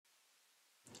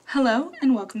Hello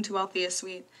and welcome to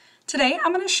AltheaSuite. Today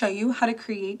I'm going to show you how to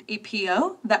create a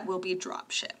PO that will be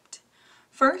drop shipped.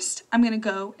 First, I'm going to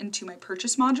go into my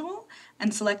purchase module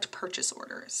and select purchase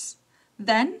orders.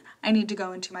 Then I need to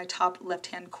go into my top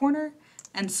left-hand corner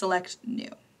and select new.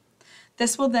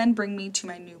 This will then bring me to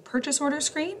my new purchase order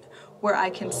screen where I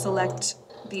can select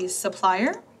the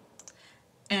supplier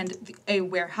and a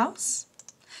warehouse.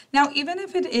 Now, even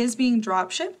if it is being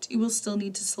drop shipped, you will still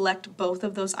need to select both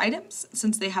of those items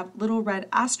since they have little red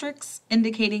asterisks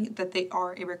indicating that they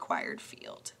are a required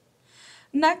field.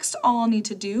 Next, all I'll need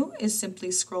to do is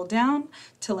simply scroll down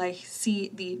till I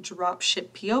see the drop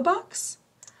ship PO box.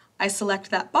 I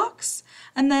select that box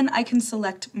and then I can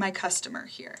select my customer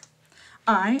here.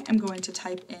 I am going to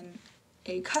type in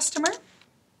a customer.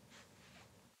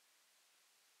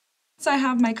 Once I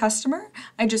have my customer,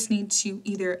 I just need to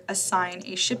either assign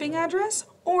a shipping address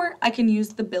or I can use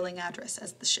the billing address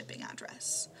as the shipping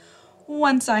address.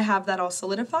 Once I have that all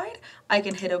solidified, I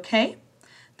can hit OK.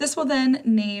 This will then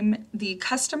name the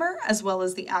customer as well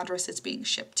as the address it's being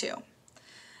shipped to.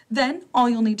 Then all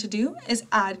you'll need to do is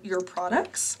add your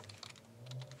products.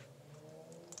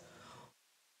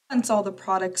 Once all the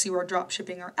products you are drop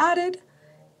shipping are added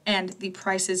and the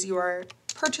prices you are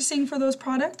purchasing for those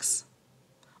products,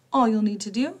 all you'll need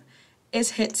to do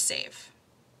is hit save.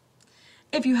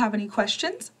 If you have any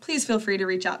questions, please feel free to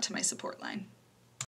reach out to my support line.